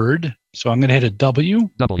in Word. So I'm going to hit a W.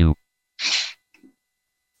 W.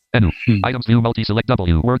 Menu. Items View Multi-Select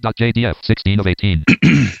W. Word.jdf 16 of 18.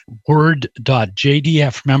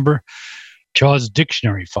 Word.jdf. Remember, JAWS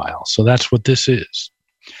dictionary file. So that's what this is.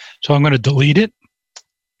 So I'm going to delete it.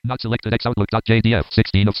 Not selected. Xoutlook.jdf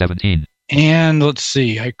 16 of 17. And let's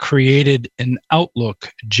see. I created an Outlook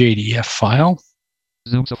JDF file.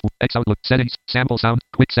 Zoom Xoutlook settings. Sample sound.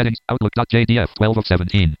 Quick settings. Outlook.jdf 12 of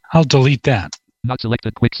 17. I'll delete that. Not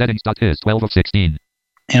selected. Quick settings.is 12 of 16.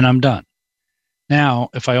 And I'm done. Now,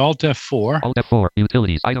 if I Alt F4. Alt F4.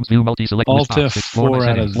 Utilities. Items View Multi-Select Alt List Box. F4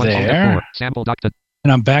 out of there. F4, sample doc.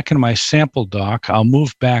 And I'm back in my sample doc. I'll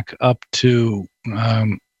move back up to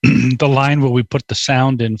the line where we put the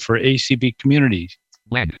sound in for ACB Communities.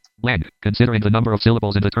 Blank. Considering the number of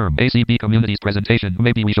syllables in the term ACB Communities presentation,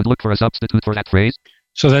 maybe we should look for a substitute for that phrase.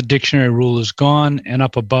 So that dictionary rule is gone, and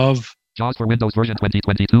up above, JAWS for Windows version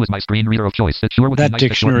 2022 is my screen reader of choice. It sure would be that nice to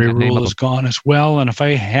dictionary shorten that name rule of is gone as well. And if I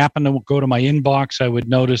happen to go to my inbox, I would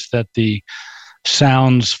notice that the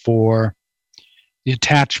sounds for the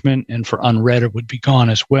attachment and for unread would be gone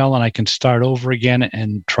as well. And I can start over again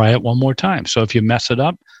and try it one more time. So if you mess it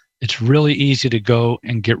up, it's really easy to go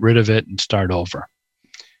and get rid of it and start over.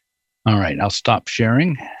 All right, I'll stop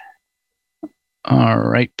sharing. All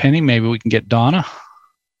right, Penny, maybe we can get Donna.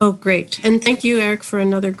 Oh, great. And thank you, Eric, for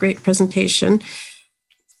another great presentation.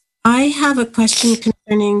 I have a question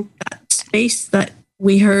concerning that space that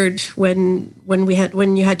we heard when you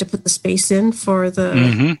had to put the space in for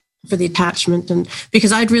the for the attachment, and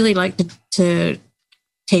because I'd really like to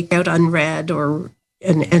take out unread or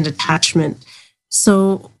an attachment.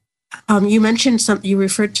 So you mentioned you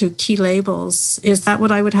referred to key labels. Is that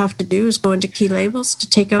what I would have to do, is go into key labels to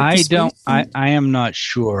take out the space? I am not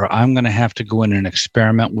sure. I'm going to have to go in and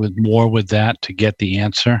experiment with that to get the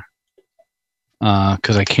answer,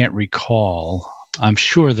 because I can't recall. I'm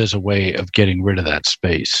sure there's a way of getting rid of that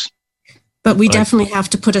space. But we definitely have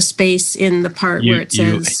to put a space in the part where it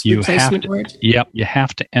says replacement word? Yep, you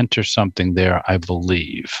have to enter something there, I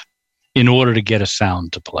believe, in order to get a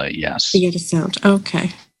sound to play, yes. To get a sound, okay.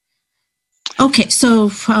 Okay, so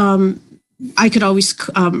I could always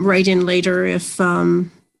write in later if,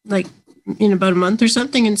 like, in about a month or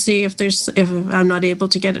something, and see if I'm not able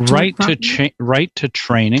to get it to write to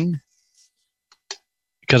training,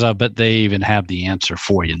 because I bet they even have the answer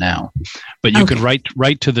for you now. But you could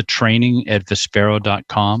write to the training at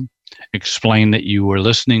thesparrow.com, explain that you were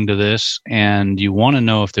listening to this and you want to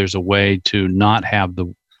know if there's a way to not have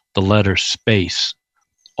the letter space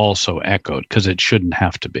also echoed, because it shouldn't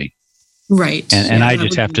have to be. Right. And I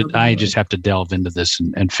just have to delve into this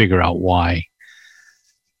and figure out why.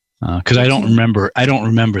 Because I don't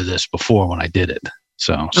remember this before when I did it.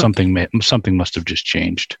 So something must have just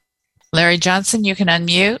changed. Larry Johnson, you can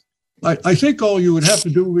unmute. I think all you would have to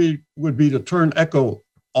do would be to turn echo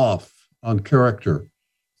off on character,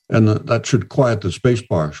 and that should quiet the space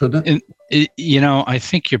bar, shouldn't it? I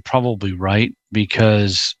think you're probably right,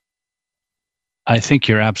 because I think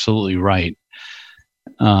you're absolutely right.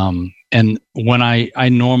 And when I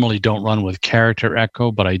normally don't run with character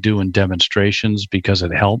echo, but I do in demonstrations because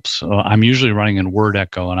it helps. I'm usually running in word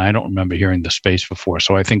echo, and I don't remember hearing the space before.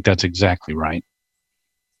 So I think that's exactly right.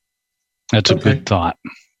 That's a good thought.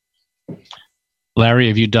 Larry,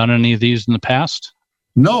 have you done any of these in the past?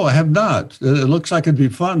 No, I have not. It looks like it'd be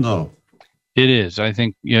fun, though. It is. I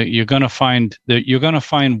think you're going to find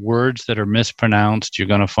words that are mispronounced. You're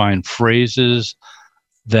going to find phrases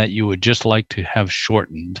that you would just like to have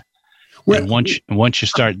shortened. And once you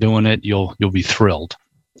start doing it, you'll be thrilled.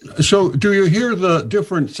 So, do you hear the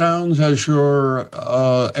different sounds as you're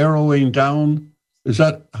arrowing down? Is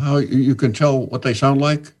that how you can tell what they sound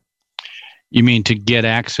like? You mean to get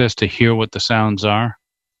access to hear what the sounds are?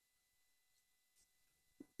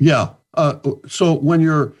 Yeah.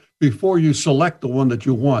 So before you select the one that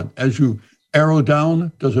you want, as you arrow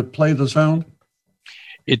down, does it play the sound?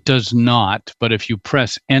 It does not, but if you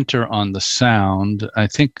press enter on the sound, I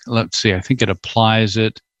think it applies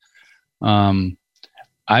it. I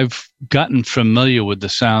I've gotten familiar with the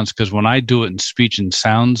sounds because when I do it in Speech and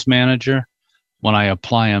Sounds Manager, when I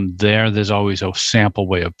apply them there's always a sample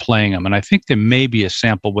way of playing them. And I think there may be a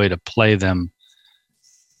sample way to play them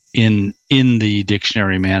in the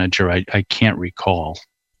Dictionary Manager. I can't recall.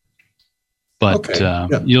 But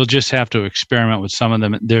you'll just have to experiment with some of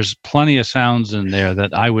them. There's plenty of sounds in there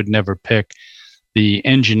that I would never pick. The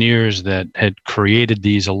engineers that had created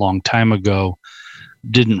these a long time ago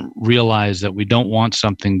didn't realize that we don't want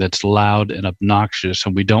something that's loud and obnoxious,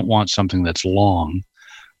 and we don't want something that's long.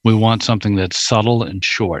 We want something that's subtle and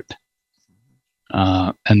short.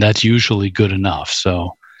 And that's usually good enough.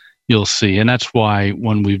 So you'll see. And that's why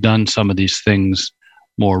when we've done some of these things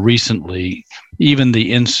more recently, even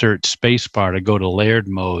the insert spacebar to go to layered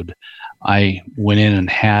mode, I went in and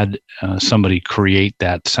had somebody create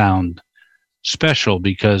that sound special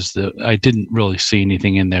because I didn't really see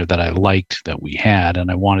anything in there that I liked that we had,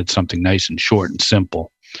 and I wanted something nice and short and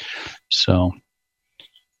simple. So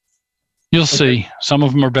you'll see. Some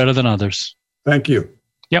of them are better than others. Thank you.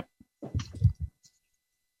 Yep.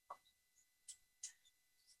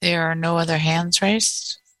 There are no other hands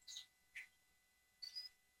raised.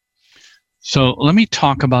 So let me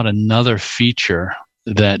talk about another feature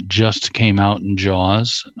that just came out in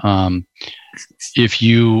JAWS. If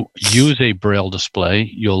you use a Braille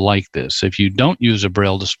display, you'll like this. If you don't use a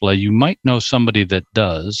Braille display, you might know somebody that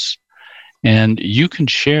does, and you can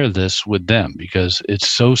share this with them because it's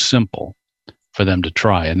so simple for them to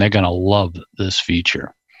try, and they're going to love this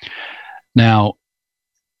feature. Now,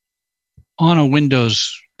 on a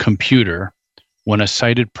Windows computer, when a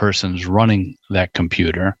sighted person's running that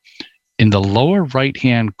computer, in the lower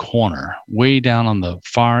right-hand corner, way down on the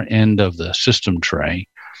far end of the system tray,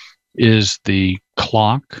 is the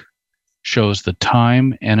clock, shows the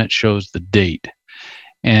time, and it shows the date.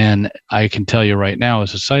 And I can tell you right now,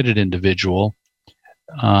 as a sighted individual,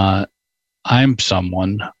 I'm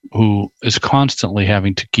someone who is constantly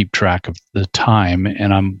having to keep track of the time,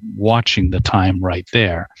 and I'm watching the time right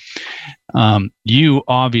there. You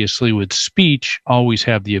obviously, with speech, always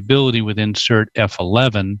have the ability with insert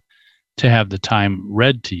F11 to have the time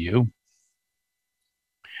read to you.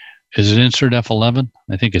 Is it insert F11?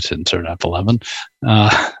 I think it's insert F11.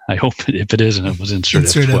 I hope if it isn't, it was insert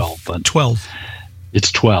F12. But 12.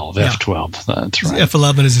 It's 12, yeah. F12. That's right.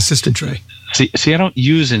 F11 is a system tray. See, I don't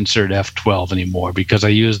use insert F12 anymore because I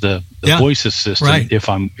use the voice assistant right.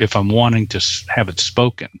 if I'm wanting to have it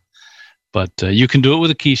spoken. But you can do it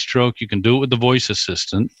with a keystroke. You can do it with the voice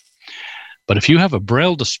assistant. But if you have a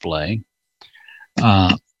Braille display,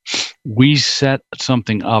 we set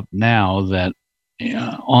something up now that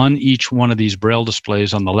on each one of these Braille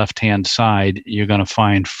displays on the left-hand side, you're going to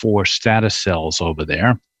find 4 status cells over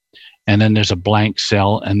there. And then there's a blank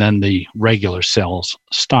cell, and then the regular cells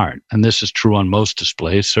start. And this is true on most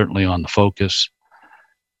displays, certainly on the Focus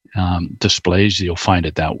displays, you'll find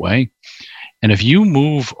it that way. And if you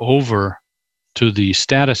move over to the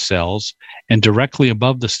status cells and directly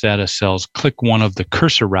above the status cells, click one of the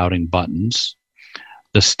cursor routing buttons,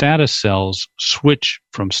 the status cells switch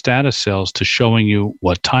from status cells to showing you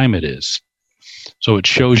what time it is. So it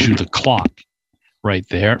shows you the clock right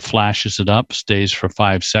there. It flashes it up, stays for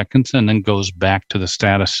 5 seconds, and then goes back to the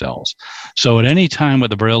status cells. So at any time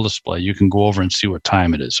with the Braille display, you can go over and see what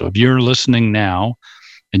time it is. So if you're listening now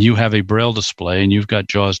and you have a Braille display and you've got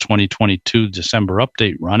JAWS 2022 December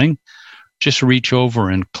update running, just reach over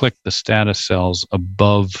and click the status cells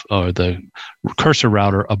above, or the cursor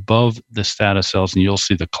router above the status cells, and you'll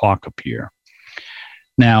see the clock appear.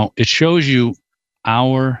 Now, it shows you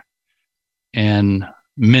hour and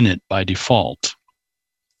minute by default.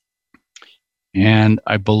 And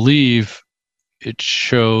I believe it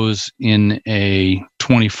shows in a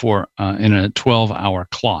 12-hour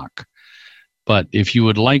clock. But if you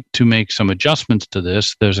would like to make some adjustments to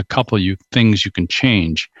this, there's a couple of things you can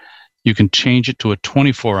change. You can change it to a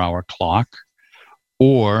 24-hour clock,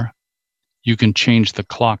 or you can change the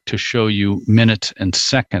clock to show you minutes and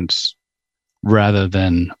seconds rather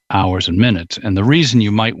than hours and minutes. And the reason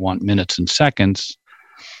you might want minutes and seconds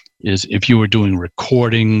is if you were doing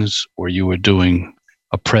recordings or you were doing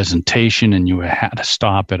a presentation and you had to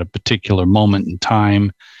stop at a particular moment in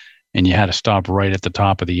time and you had to stop right at the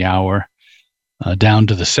top of the hour down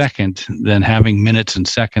to the second, then having minutes and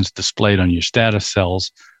seconds displayed on your status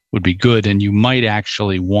cells would be good. And you might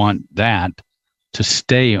actually want that to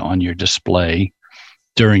stay on your display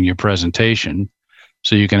during your presentation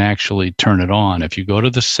so you can actually turn it on. If you go to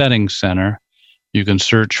the settings center, you can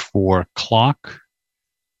search for clock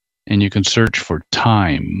and you can search for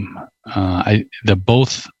time.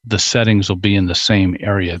 Both the settings will be in the same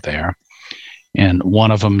area there. And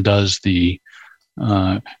one of them does the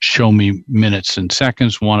show me minutes and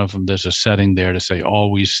seconds. One of them, there's a setting there to say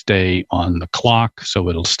always stay on the clock, so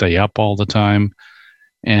it'll stay up all the time.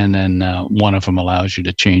 And then one of them allows you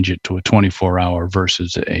to change it to a 24-hour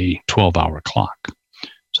versus a 12-hour clock.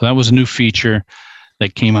 So that was a new feature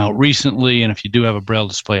that came out recently. And if you do have a Braille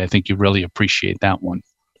display, I think you really appreciate that one.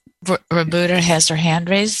 Roberta has her hand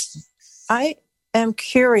raised. I am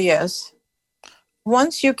curious.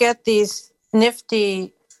 Once you get these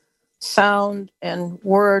nifty sound and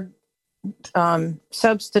word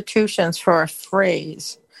substitutions for a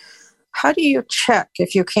phrase, how do you check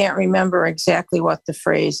if you can't remember exactly what the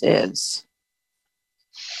phrase is?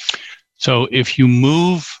 So if you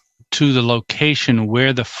move to the location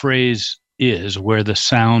where the phrase is, where the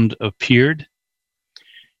sound appeared,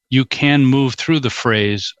 you can move through the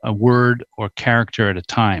phrase a word or character at a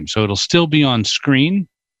time. So it'll still be on screen,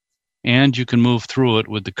 and you can move through it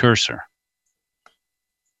with the cursor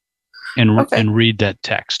and read that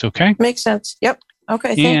text, okay? Makes sense. Yep.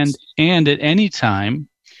 Okay, thanks. And at any time,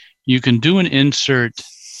 you can do an insert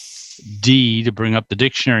D to bring up the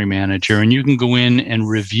dictionary manager, and you can go in and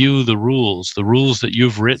review the rules. The rules that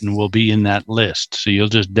you've written will be in that list. So you'll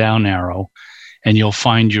just down arrow, and you'll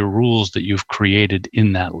find your rules that you've created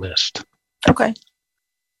in that list. Okay.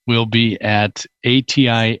 We'll be at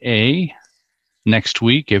ATIA next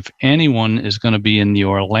week. If anyone is going to be in the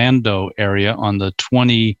Orlando area on the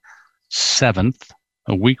 27th,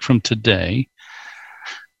 a week from today,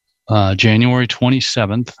 January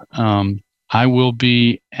 27th, I will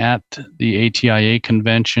be at the ATIA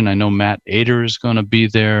convention. I know Matt Ader is going to be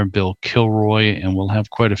there, Bill Kilroy, and we'll have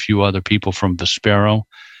quite a few other people from Vespero.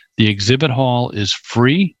 The exhibit hall is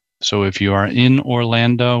free. So if you are in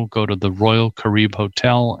Orlando, go to the Royal Carib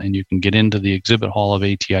Hotel and you can get into the exhibit hall of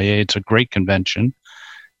ATIA. It's a great convention.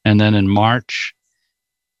 And then in March,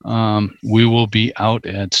 we will be out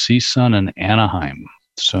at CSUN and Anaheim.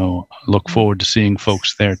 So look forward to seeing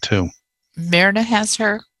folks there too. Myrna has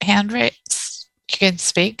her hand raised. You can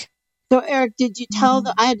speak. So Eric, did you tell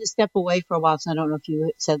them? I had to step away for a while, so I don't know if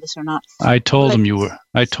you said this or not. I told him you were.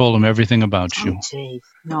 I told him everything about you. Geez.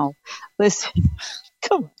 No, listen.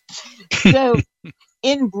 Come on. So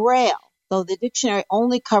in Braille, though the dictionary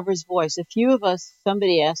only covers voice, a few of us,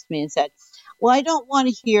 somebody asked me and said, well, I don't want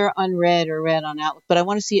to hear unread or read on Outlook, but I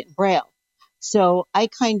want to see it in Braille. So I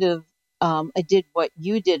kind of, I did what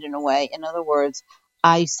you did in a way. In other words,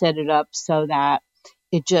 I set it up so that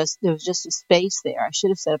there was just a space there. I should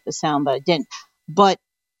have set up the sound, but I didn't. But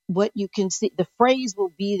what you can see, the phrase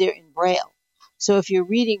will be there in Braille. So if you're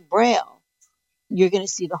reading Braille, you're going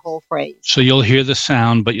to see the whole phrase. So you'll hear the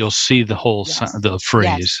sound, but you'll see the whole the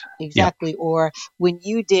phrase. Yes, exactly. Yep. Or when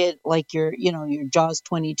you did like your JAWS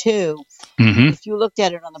 22, if you looked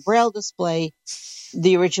at it on the Braille display,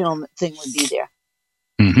 the original thing would be there.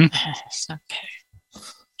 Okay.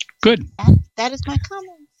 Good. That is my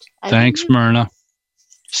comment. Thanks, Myrna.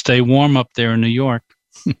 Stay warm up there in New York.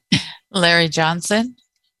 Larry Johnson.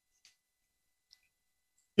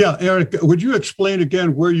 Yeah, Eric, would you explain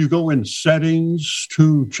again where you go in settings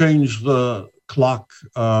to change the clock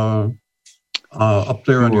up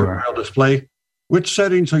there on your Braille display? Which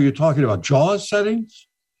settings are you talking about? JAWS settings?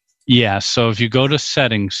 Yeah, so if you go to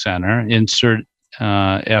Settings Center, insert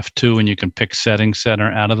F2, and you can pick Settings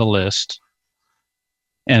Center out of the list.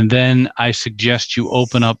 And then I suggest you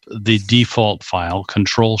open up the default file.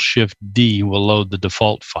 Control-Shift-D will load the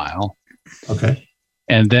default file. Okay.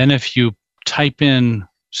 And then if you type in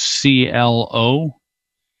CLO,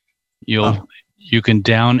 you can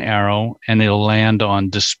down arrow and it'll land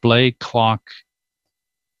on display clock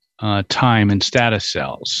time and status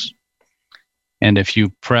cells. And if you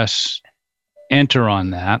press enter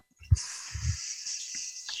on that,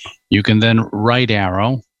 you can then right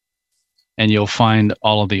arrow and you'll find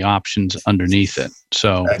all of the options underneath it.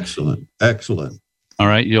 So excellent. All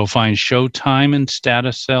right, you'll find show time and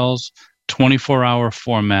status cells, 24-hour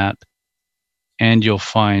format, and you'll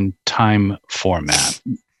find time format,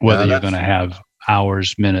 whether you're going to have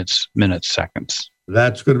hours, minutes, seconds.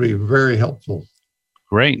 That's going to be very helpful.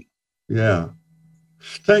 Great. Yeah.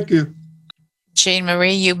 Thank you. Jean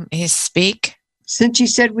Marie, you speak. Since you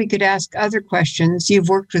said we could ask other questions, you've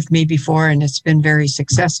worked with me before and it's been very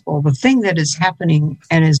successful. The thing that is happening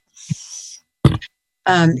and is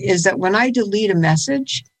that when I delete a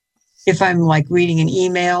message, if I'm like reading an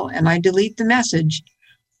email and I delete the message,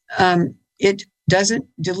 it doesn't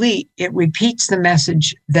delete. It repeats the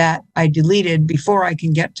message that I deleted before I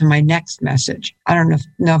can get to my next message. I don't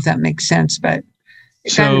know if that makes sense, but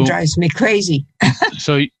it kind of drives me crazy.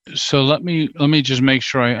 So let me just make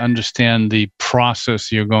sure I understand the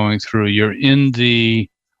process you're going through. You're in the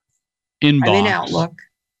inbox. I'm in Outlook.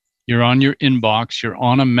 You're on your inbox. You're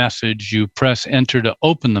on a message. You press enter to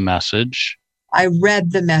open the message. I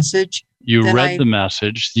read the message. You read the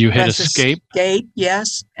message. You hit escape. Escape,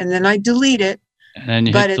 yes. And then I delete it. And then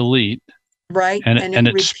you hit delete. Right. And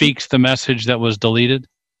it speaks the message that was deleted?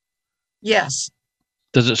 Yes.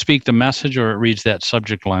 Does it speak the message, or it reads that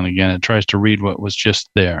subject line again? It tries to read what was just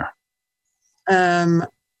there. You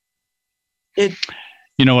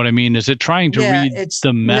know what I mean? Is it trying to read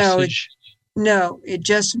the message? No, it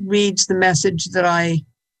just reads the message that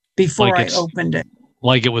before I opened it.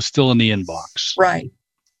 Like it was still in the inbox. Right.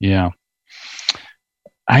 Yeah.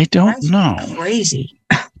 I don't know. Crazy.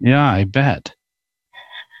 Yeah, I bet.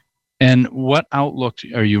 And what Outlook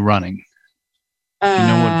are you running? Do you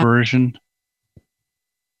know what version?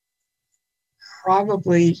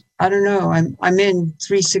 Probably, I don't know. I'm in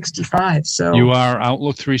 365, so you are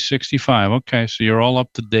Outlook 365. Okay, so you're all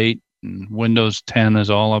up to date. And Windows 10 is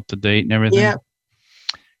all up to date and everything. Yeah.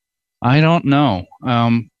 I don't know.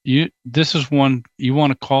 This is one you want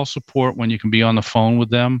to call support when you can be on the phone with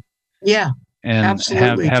them. Yeah. And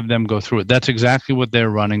absolutely. have them go through it. That's exactly what they're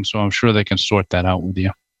running, so I'm sure they can sort that out with you.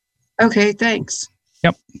 Okay, thanks.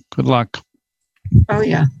 Yep. Good luck. Oh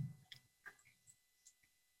yeah.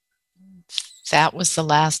 That was the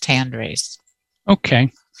last hand raise.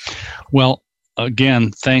 Okay. Well,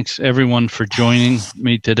 again, thanks everyone for joining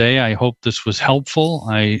me today. I hope this was helpful.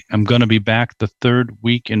 I am going to be back the third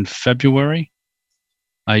week in February.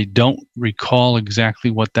 I don't recall exactly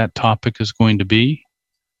what that topic is going to be,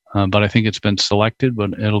 but I think it's been selected.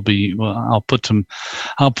 But it'll be. Well, I'll put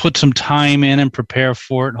some time in and prepare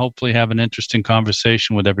for it. Hopefully, have an interesting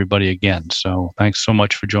conversation with everybody again. So, thanks so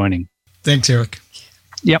much for joining. Thanks, Eric.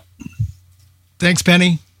 Yep. Thanks,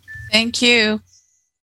 Penny. Thank you.